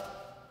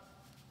up,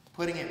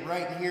 putting it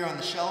right here on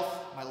the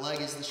shelf. My leg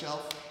is the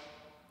shelf.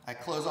 I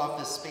close off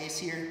this space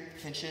here,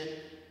 pinch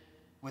it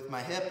with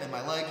my hip and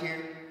my leg here.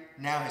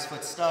 Now his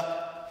foot's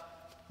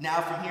stuck.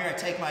 Now from here I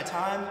take my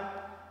time,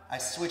 I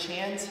switch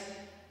hands,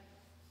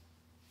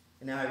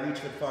 and now I reach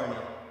for the far knee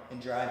and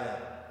drive in.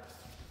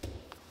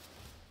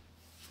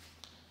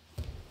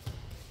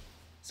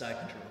 Side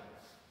control.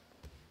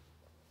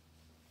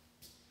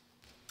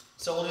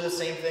 So we'll do the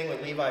same thing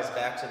with Levi's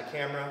back to the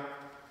camera.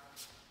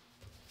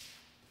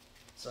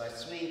 So I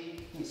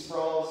sweep, he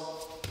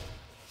sprawls,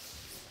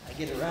 I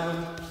get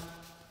around.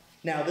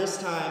 Now this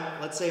time,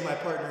 let's say my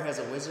partner has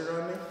a whizzer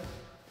on me.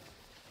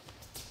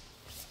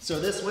 So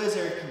this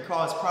whizzer can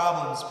cause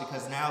problems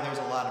because now there's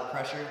a lot of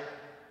pressure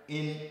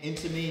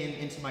into me and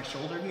into my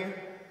shoulder here.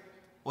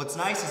 What's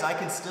nice is I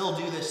can still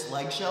do this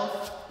leg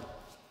shelf,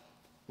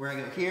 where I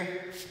go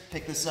here,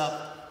 pick this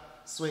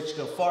up, switch,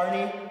 go far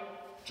knee,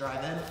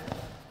 drive in.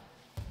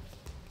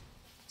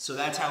 So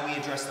that's how we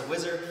address the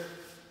whizzer.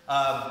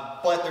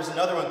 But there's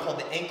another one called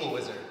the ankle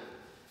whizzer.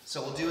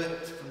 So we'll do it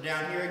from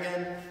down here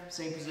again,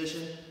 same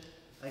position.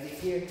 I get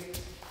here,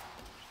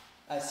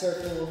 I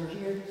circle over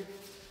here,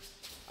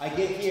 I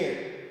get here.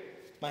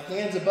 My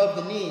hand's above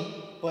the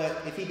knee, but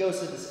if he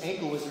goes to this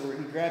ankle whizzer where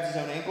he grabs his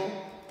own ankle,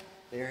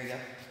 there you go.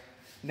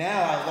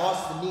 Now I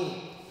lost the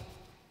knee,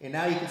 and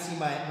now you can see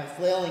my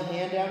flailing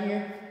hand down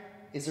here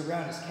is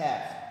around his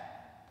calf.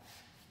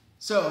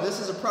 So this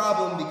is a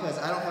problem because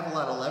I don't have a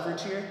lot of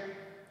leverage here,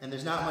 and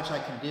there's not much I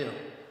can do.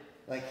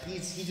 Like he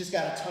just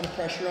got a ton of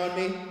pressure on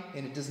me,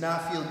 and it does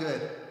not feel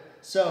good.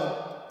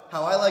 So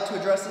how I like to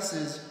address this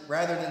is,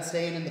 rather than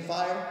staying in the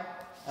fire,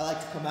 I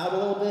like to come out a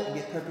little bit and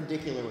get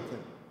perpendicular with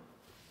him.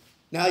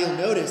 Now you'll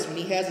notice when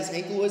he has his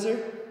ankle whizzer,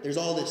 there's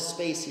all this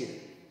space here.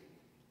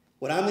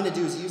 What I'm gonna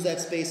do is use that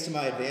space to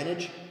my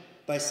advantage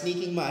by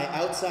sneaking my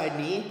outside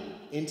knee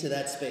into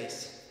that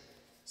space.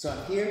 So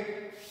I'm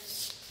here,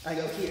 I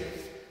go here.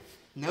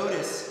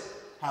 Notice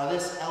how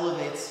this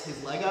elevates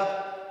his leg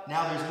up.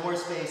 Now there's more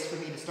space for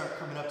me to start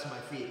coming up to my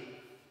feet.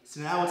 So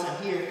now once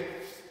I'm here,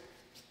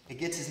 it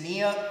gets his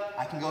knee up.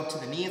 I can go up to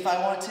the knee if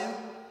I want to.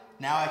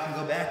 Now I can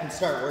go back and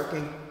start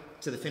working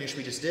to the finish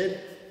we just did.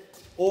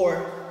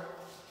 Or,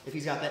 if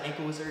he's got that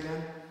ankle whizzer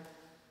again,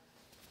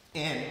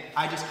 and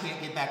I just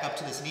can't get back up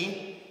to this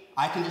knee,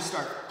 I can just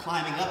start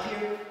climbing up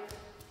here.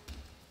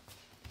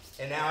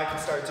 And now I can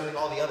start doing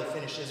all the other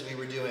finishes we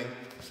were doing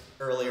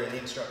earlier in the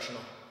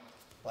instructional.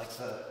 Like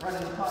the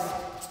running the pipe,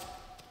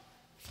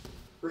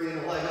 bringing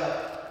the leg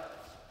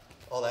up,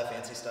 all that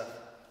fancy stuff.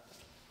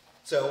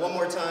 So one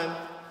more time,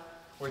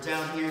 we're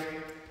down here,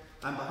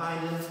 I'm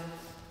behind him.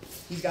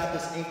 He's got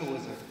this ankle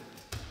whizzer.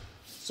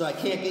 So I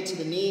can't get to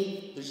the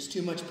knee, there's just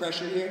too much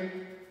pressure here.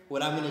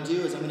 What I'm gonna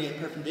do is I'm gonna get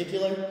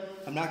perpendicular.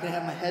 I'm not gonna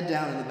have my head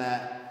down in the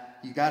mat.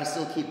 You gotta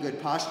still keep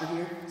good posture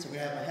here. So I'm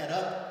gonna have my head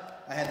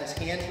up. I have this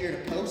hand here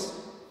to post,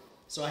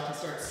 so I can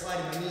start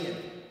sliding my knee in.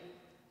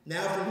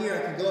 Now from here,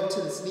 I can go up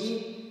to this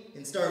knee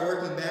and start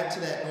working back to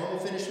that normal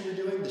finish we were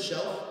doing, the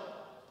shelf.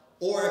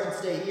 Or I can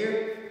stay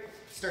here,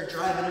 start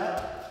driving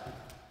up.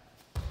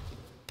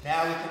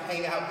 Now we can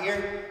hang out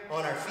here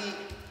on our feet,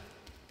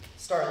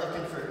 start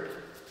looking for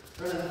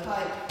running the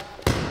pipe,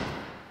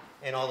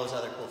 and all those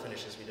other cool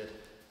finishes we did.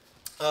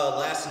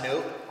 Last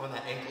note on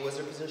that ankle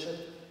whizzer position.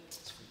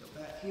 So we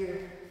go back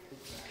here.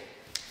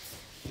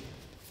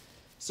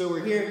 So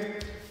we're here.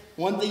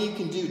 One thing you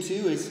can do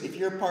too is if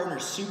your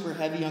partner's super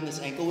heavy on this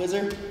ankle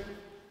whizzer,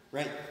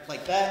 right,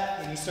 like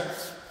that, and you start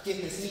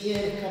getting this knee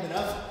in and coming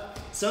up,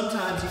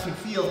 sometimes you can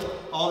feel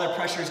all their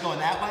pressure is going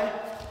that way.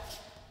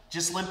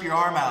 Just limp your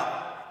arm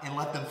out and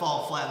let them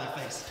fall flat on their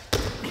face.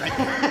 Right?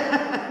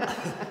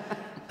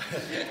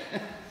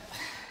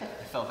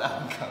 I felt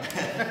that one coming.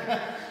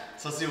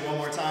 So let's do it one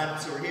more time.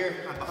 So we're here,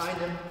 I'm behind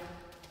him.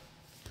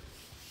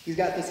 He's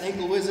got this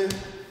ankle whizzer.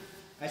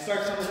 I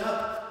start coming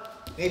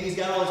up. Maybe he's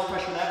got all his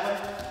pressure that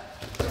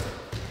way.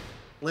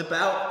 Limp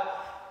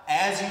out.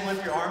 As you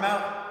limp your arm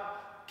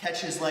out,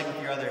 catch his leg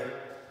with your other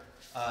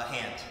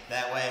hand.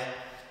 That way,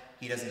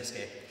 he doesn't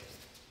escape.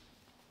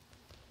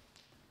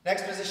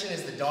 Next position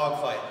is the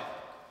dogfight.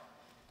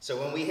 So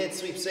when we hit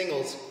sweep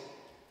singles,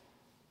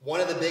 one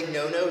of the big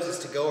no-nos is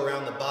to go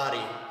around the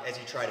body as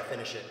you try to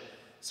finish it.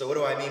 So what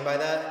do I mean by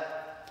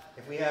that?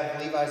 If we have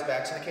Levi's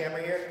back to the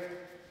camera here,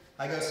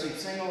 I go sweep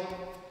single,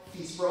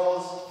 he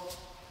sprawls.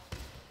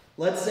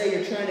 Let's say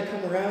you're trying to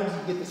come around,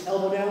 you get this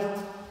elbow down,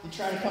 you're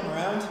trying to come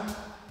around,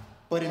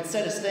 but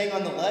instead of staying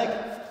on the leg,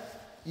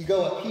 you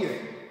go up here.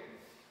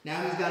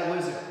 Now he's got a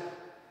whizzer.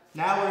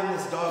 Now we're in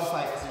this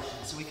dogfight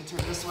position, so we can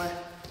turn this way.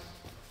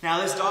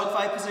 Now this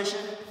dogfight position,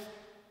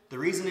 the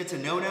reason it's a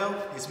no-no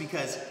is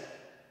because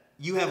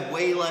you have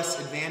way less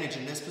advantage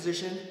in this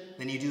position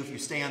than you do if you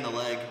stay on the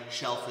leg,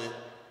 shelf it,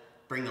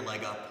 bring the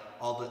leg up,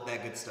 all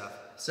that good stuff.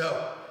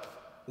 So,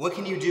 what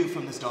can you do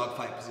from this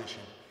dogfight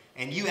position?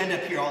 And you end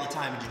up here all the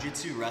time in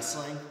jiu-jitsu,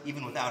 wrestling,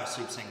 even without a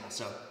sweep single,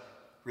 so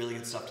really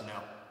good stuff to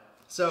know.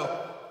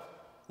 So,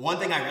 one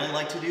thing I really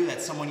like to do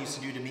that someone used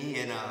to do to me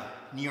in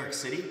New York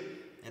City,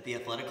 at the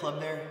athletic club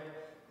there,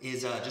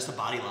 is just a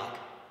body lock.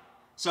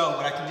 So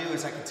what I can do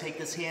is I can take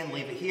this hand,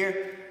 leave it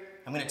here.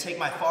 I'm gonna take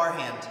my far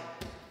hand.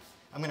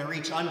 I'm gonna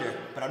reach under,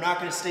 but I'm not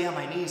gonna stay on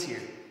my knees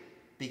here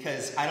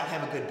because I don't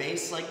have a good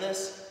base like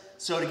this.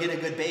 So to get a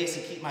good base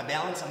and keep my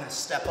balance, I'm gonna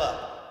step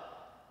up.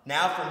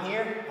 Now from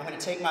here, I'm gonna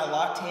take my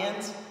locked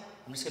hands,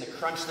 I'm just gonna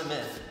crunch them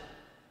in.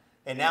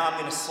 And now I'm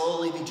gonna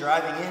slowly be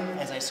driving in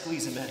as I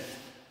squeeze them in.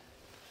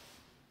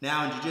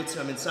 Now in jiu-jitsu,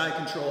 I'm in side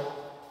control.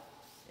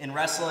 In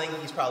wrestling,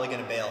 he's probably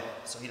gonna bail,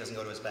 so he doesn't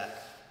go to his back.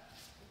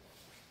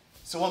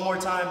 So one more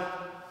time,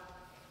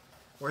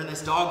 we're in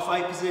this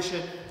dogfight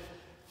position.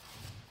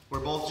 We're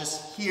both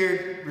just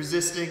here,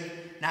 resisting,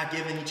 not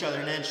giving each other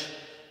an inch.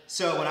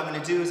 So what I'm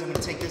gonna do is I'm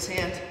gonna take this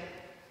hand,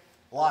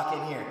 lock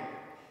in here.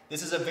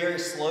 This is a very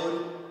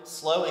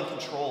slow and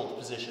controlled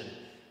position.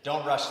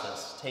 Don't rush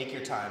this, take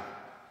your time.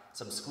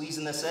 So I'm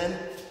squeezing this in,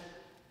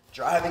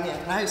 driving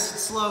it nice and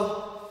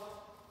slow.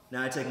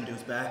 Now I take him to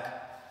his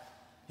back.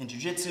 In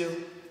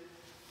jiu-jitsu,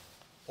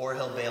 or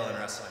he'll bail in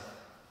wrestling,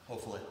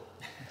 hopefully.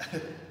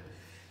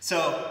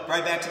 So,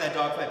 right back to that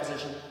dogfight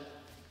position.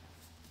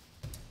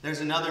 There's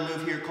another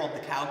move here called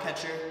the cow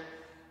catcher.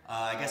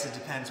 I guess it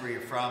depends where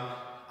you're from.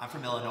 I'm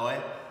from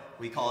Illinois.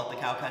 We call it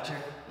the cow catcher,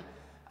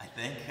 I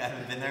think. I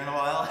haven't been there in a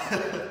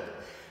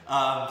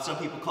while. Some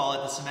people call it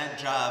the cement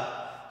job.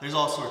 There's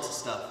all sorts of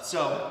stuff.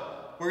 So,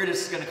 we're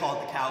just gonna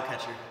call it the cow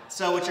catcher.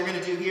 So what you're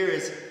gonna do here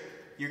is,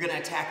 you're gonna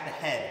attack the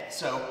head.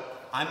 So,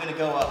 I'm gonna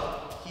go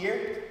up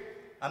here.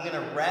 I'm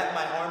gonna wrap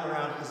my arm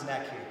around his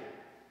neck here.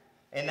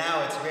 And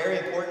now it's very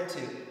important to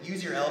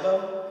use your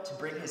elbow to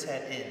bring his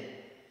head in.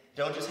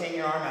 Don't just hang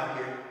your arm out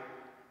here.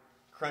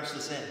 crunch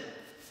this in.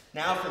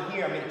 Now from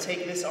here, I'm gonna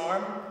take this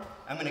arm,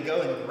 I'm gonna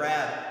go and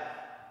grab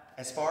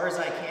as far as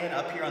I can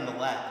up here on the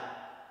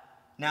lat.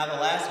 Now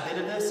the last bit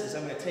of this is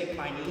I'm gonna take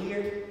my knee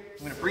here,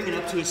 I'm gonna bring it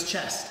up to his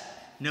chest.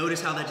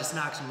 Notice how that just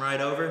knocks him right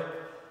over.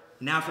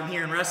 Now from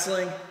here in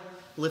wrestling,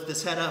 lift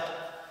this head up,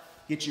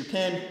 get your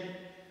pin,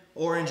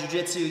 or in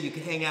jiu-jitsu, you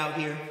can hang out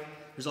here.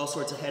 There's all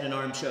sorts of head and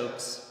arm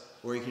chokes,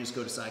 or you can just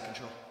go to side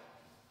control.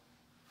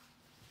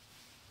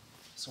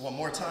 So one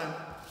more time,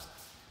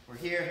 we're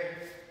here.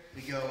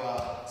 We go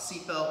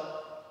seatbelt,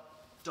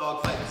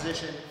 dogfight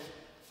position.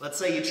 Let's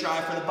say you try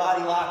for the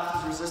body lock,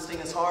 he's resisting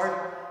as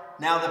hard.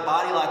 Now the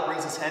body lock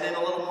brings his head in a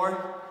little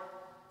more.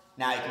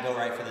 Now you can go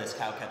right for this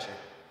cow catcher.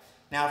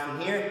 Now from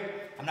here,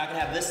 I'm not gonna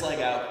have this leg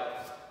out.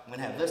 I'm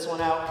gonna have this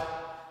one out.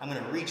 I'm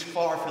gonna reach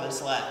far for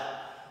this lat.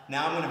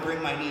 Now I'm gonna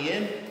bring my knee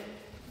in,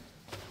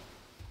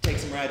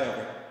 takes him right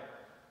over.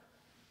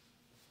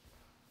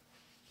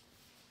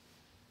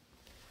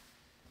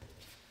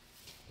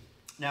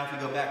 Now if we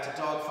go back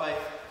to dogfight,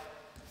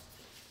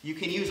 you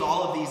can use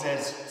all of these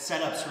as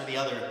setups for the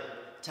other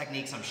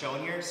techniques I'm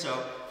showing here.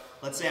 So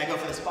let's say I go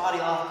for this body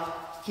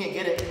lock, can't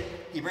get it,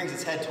 he brings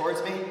his head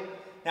towards me.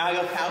 Now I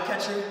go cow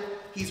catcher,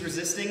 he's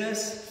resisting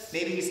this.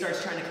 Maybe he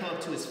starts trying to come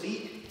up to his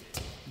feet.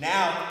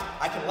 Now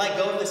I can let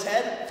go of this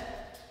head,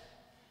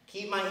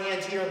 keep my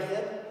hands here on the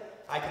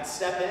hip. I can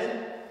step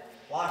in,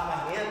 lock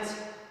my hands,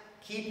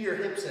 keep your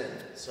hips in.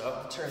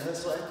 So turn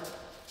this way.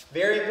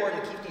 Very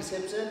important to keep these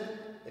hips in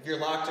if you're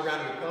locked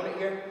around your opponent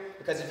here,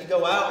 because if you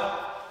go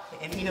out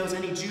and he knows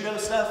any judo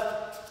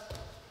stuff,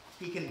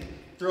 he can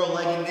throw a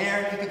leg in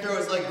there, he can throw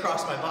his leg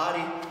across my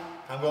body.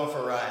 I'm going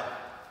for a ride.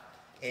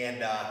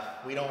 And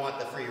we don't want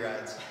the free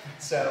rides.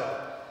 So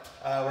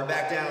we're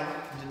back down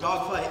into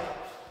dogfight.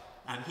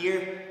 I'm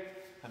here,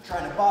 I'm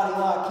trying to body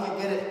lock,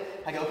 can't get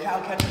it. I go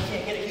cow catcher,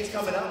 can't get it, he's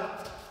coming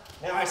up.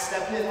 Now I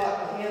step in,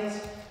 lock my hands,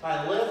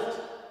 I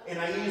lift, and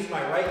I use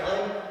my right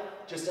leg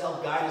just to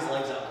help guide his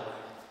legs out the way.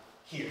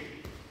 Here.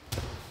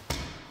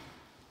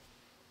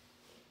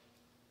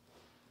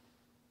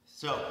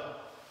 So,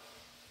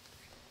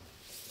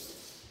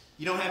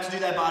 you don't have to do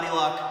that body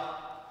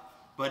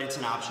lock, but it's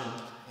an option,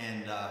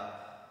 and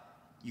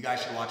you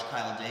guys should watch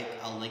Kyle Dake.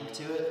 I'll link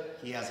to it.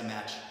 He has a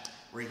match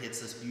where he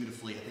hits this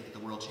beautifully, I think at the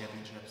World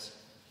Championships.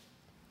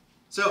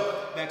 So,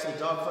 back to the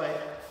dogfight.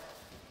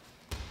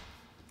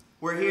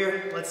 We're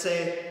here, let's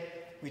say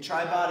we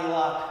try body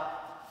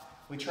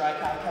lock, we try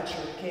cow catcher,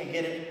 can't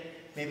get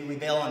it, maybe we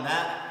bail on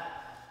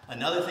that.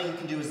 Another thing you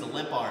can do is the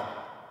limp arm.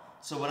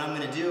 So what I'm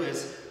gonna do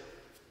is,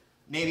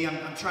 maybe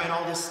I'm trying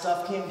all this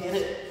stuff, can't get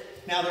it.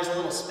 Now there's a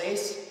little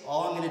space.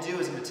 All I'm gonna do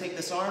is I'm gonna take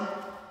this arm,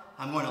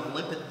 I'm gonna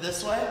limp it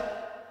this way.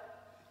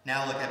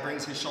 Now look, that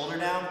brings his shoulder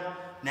down.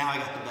 Now I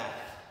got the back.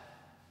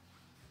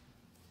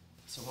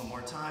 So one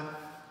more time.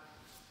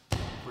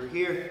 We're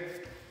here,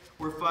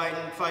 we're fighting,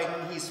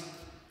 he's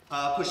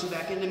pushing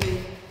back into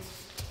me.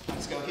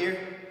 Let's go here,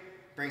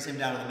 brings him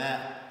down to the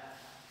mat.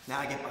 Now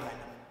I get behind him.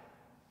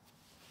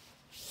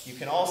 You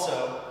can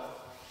also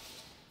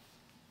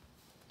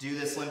do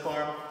this limp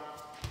arm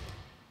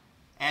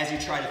as you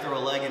try to throw a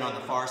leg in on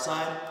the far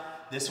side.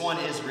 This one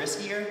is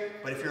riskier,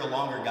 but if you're a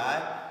longer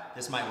guy,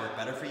 this might work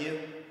better for you.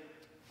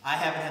 I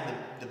haven't had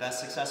the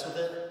best success with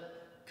it,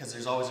 because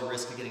there's always a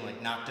risk of getting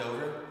like knocked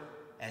over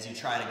as you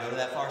try to go to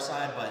that far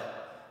side,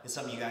 but it's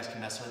something you guys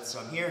can mess with. So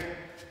I'm here,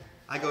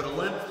 I go to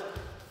limp,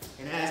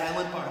 and as I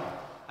limp arm,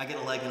 I get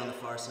a leg in on the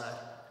far side.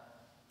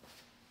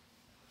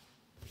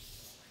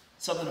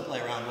 Something to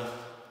play around with.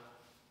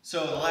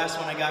 So the last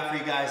one I got for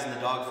you guys in the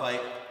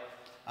dogfight,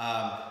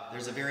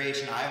 there's a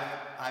variation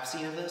I've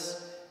seen of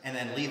this, and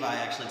then Levi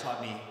actually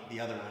taught me the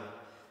other one.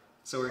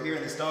 So we're here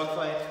in this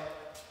dogfight.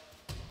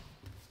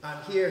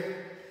 I'm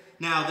here.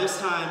 Now this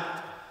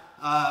time,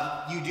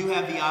 you do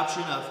have the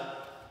option of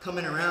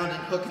coming around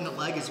and hooking the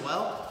leg as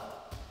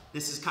well.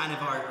 This is kind of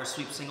our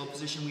sweep single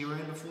position we were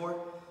in before,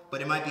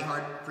 but it might be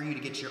hard for you to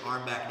get your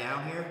arm back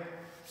down here.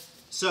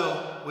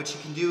 So what you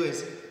can do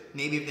is,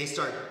 maybe if they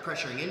start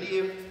pressuring into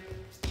you,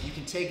 you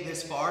can take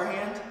this far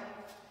hand,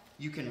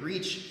 you can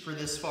reach for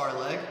this far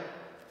leg.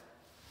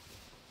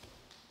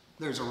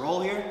 There's a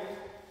roll here.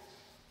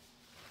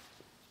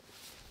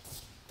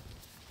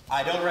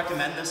 I don't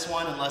recommend this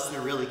one unless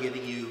they're really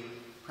giving you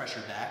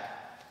pressure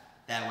back.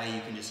 That way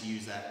you can just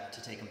use that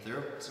to take them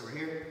through. So we're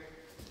here.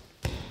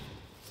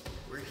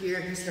 We're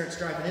here, he starts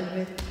driving into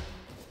me.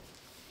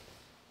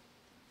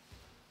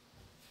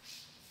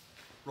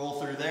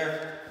 Roll through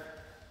there.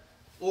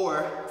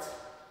 Or,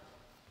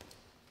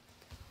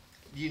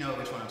 you know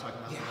which one I'm talking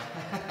about.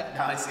 Yeah.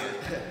 Now I see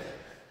it.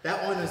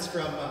 That one is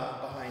from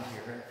behind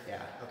here, right?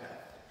 Yeah. Okay.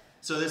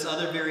 So this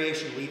other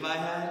variation Levi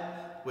had,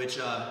 which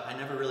I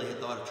never really had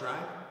thought of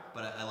trying,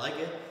 but I like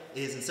it,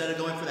 is instead of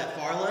going for that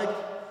far leg,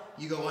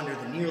 you go under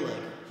the near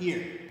leg,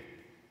 here.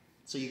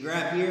 So you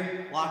grab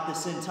here, lock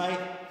this in tight,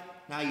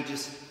 now you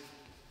just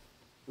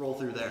roll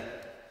through there.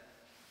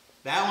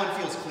 That one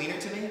feels cleaner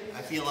to me.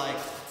 I feel like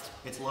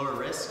it's lower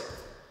risk,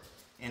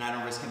 and I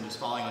don't risk him just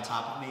falling on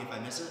top of me if I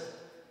miss it.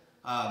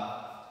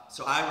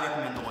 So I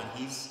recommend the one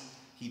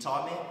he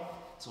taught me.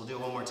 So we'll do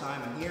it one more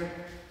time. I'm here.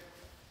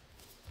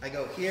 I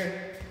go here,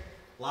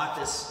 lock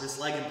this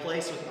leg in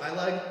place with my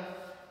leg.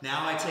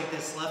 Now I take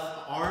this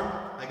left arm,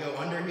 I go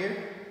under here,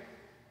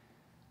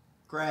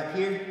 grab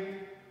here,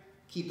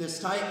 keep this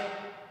tight,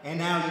 and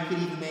now you could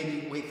even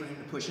maybe wait for him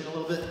to push in a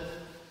little bit.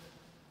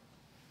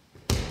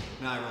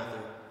 Now I roll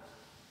through.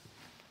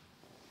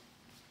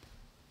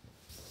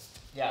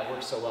 Yeah, it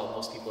works so well.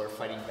 Most people are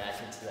fighting back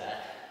into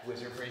that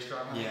wizard pretty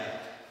strongly. Yeah.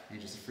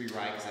 And just a free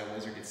ride because that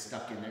wizard gets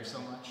stuck in there so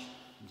much.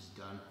 I'm just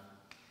done.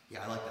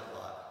 Yeah, I like that a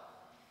lot.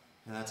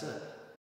 And that's it.